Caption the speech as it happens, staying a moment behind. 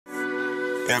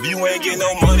If you ain't get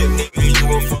no money, nigga,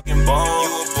 you a fucking bum.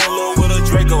 You a pull up with a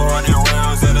Draco, 100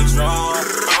 rounds at a drum.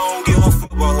 I don't give a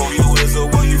fuck about who you is or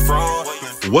where you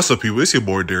from. What's up, people? It's your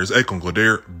boy Derr, Uncle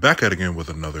Derr, back at again with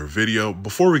another video.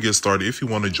 Before we get started, if you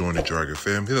want to join the Dragon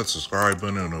fam, hit that subscribe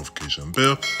button and notification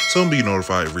bell so you'll be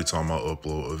notified every time I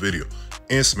upload a video.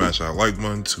 And smash that like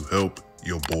button to help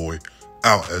your boy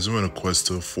out as we're in a quest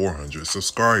to 400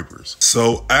 subscribers.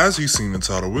 So as you've seen in the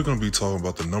title, we're going to be talking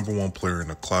about the #1 player in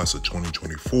the class of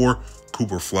 2024,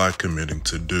 Cooper Flagg, committing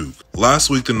to Duke. Last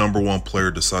week, the #1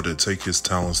 player decided to take his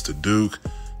talents to Duke.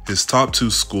 His top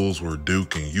 2 schools were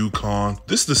Duke and UConn.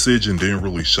 This decision didn't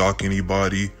really shock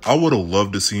anybody. I would have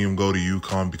loved to see him go to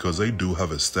UConn because they do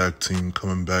have a stacked team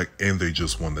coming back and they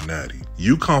just won the Natty.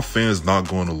 UConn fans not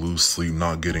going to lose sleep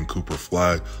not getting Cooper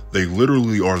Flagg. They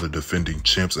literally are the defending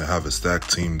champs and have a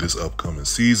stacked team this upcoming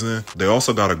season. They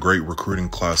also got a great recruiting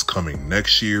class coming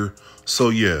next year. So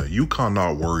yeah, UConn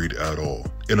not worried at all.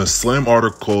 In a Slam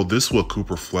article, this is what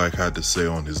Cooper Flagg had to say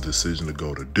on his decision to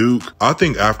go to Duke. I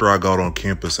think after I got on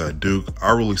campus at Duke,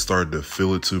 I really started to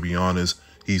feel it, to be honest.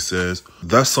 He says,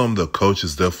 that's something the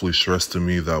coaches definitely stressed to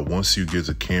me, that once you get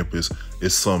to campus,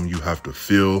 it's something you have to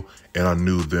feel. And I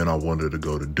knew then I wanted to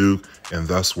go to Duke, and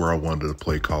that's where I wanted to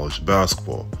play college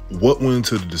basketball. What went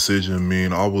into the decision?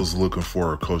 I was looking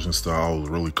for a coaching style I was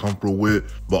really comfortable with,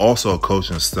 but also a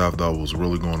coaching staff that was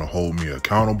really going to hold me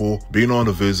accountable. Being on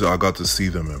the visit, I got to see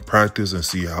them in practice and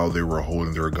see how they were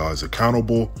holding their guys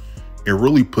accountable and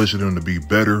really pushing them to be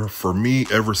better. For me,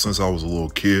 ever since I was a little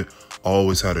kid, I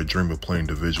always had a dream of playing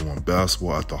Division I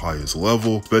basketball at the highest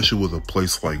level, especially with a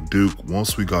place like Duke.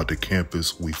 Once we got to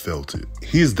campus, we felt it.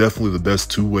 He is definitely the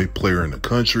best two-way player in the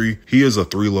country. He is a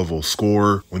 3-level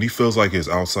scorer. When he feels like his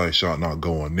outside shot not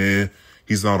going in,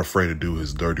 he's not afraid to do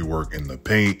his dirty work in the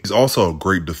paint. He's also a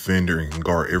great defender and can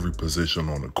guard every position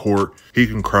on the court. He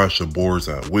can crash the boards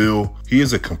at will. He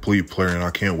is a complete player and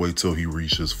I can't wait till he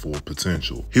reaches full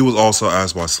potential. He was also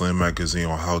asked by Slam Magazine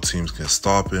on how teams can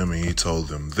stop him, and he told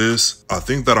them this: I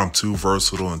think that I'm too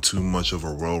versatile and too much of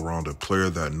a well-rounded player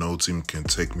that no team can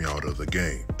take me out of the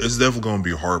game. It's definitely going to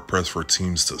be hard pressed for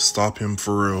teams to stop him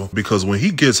for real, because when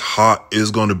he gets hot,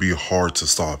 it's going to be hard to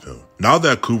stop him. Now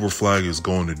that Cooper Flagg is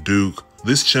going to Duke,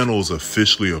 this channel is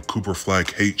officially a Cooper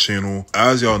Flagg hate channel.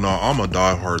 As y'all know, I'm a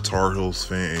diehard Tar Heels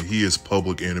fan and he is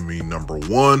public enemy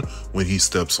 #1 when he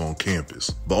steps on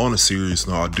campus. But on a serious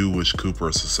note, I do wish Cooper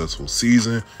a successful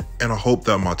season, and I hope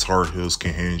that my Tar Heels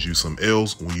can hand you some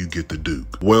L's when you get to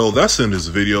Duke. Well, that's in this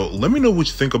video. Let me know what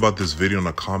you think about this video in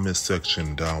the comment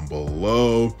section down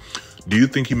below. Do you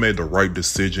think he made the right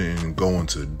decision in going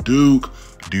to Duke?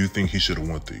 Do you think he should have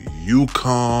went to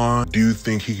UConn? Do you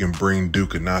think he can bring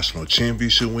Duke a national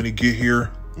championship when he get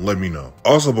here? Let me know.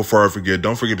 Also, before I forget,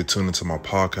 don't forget to tune into my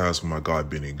podcast with my guy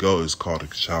Benny Go. It's called the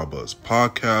Kachow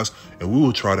Podcast, and we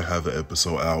will try to have an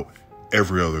episode out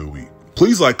every other week.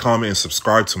 Please like, comment, and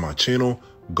subscribe to my channel.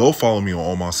 Go follow me on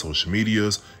all my social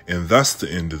medias. And that's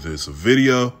the end of this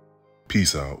video.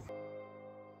 Peace out.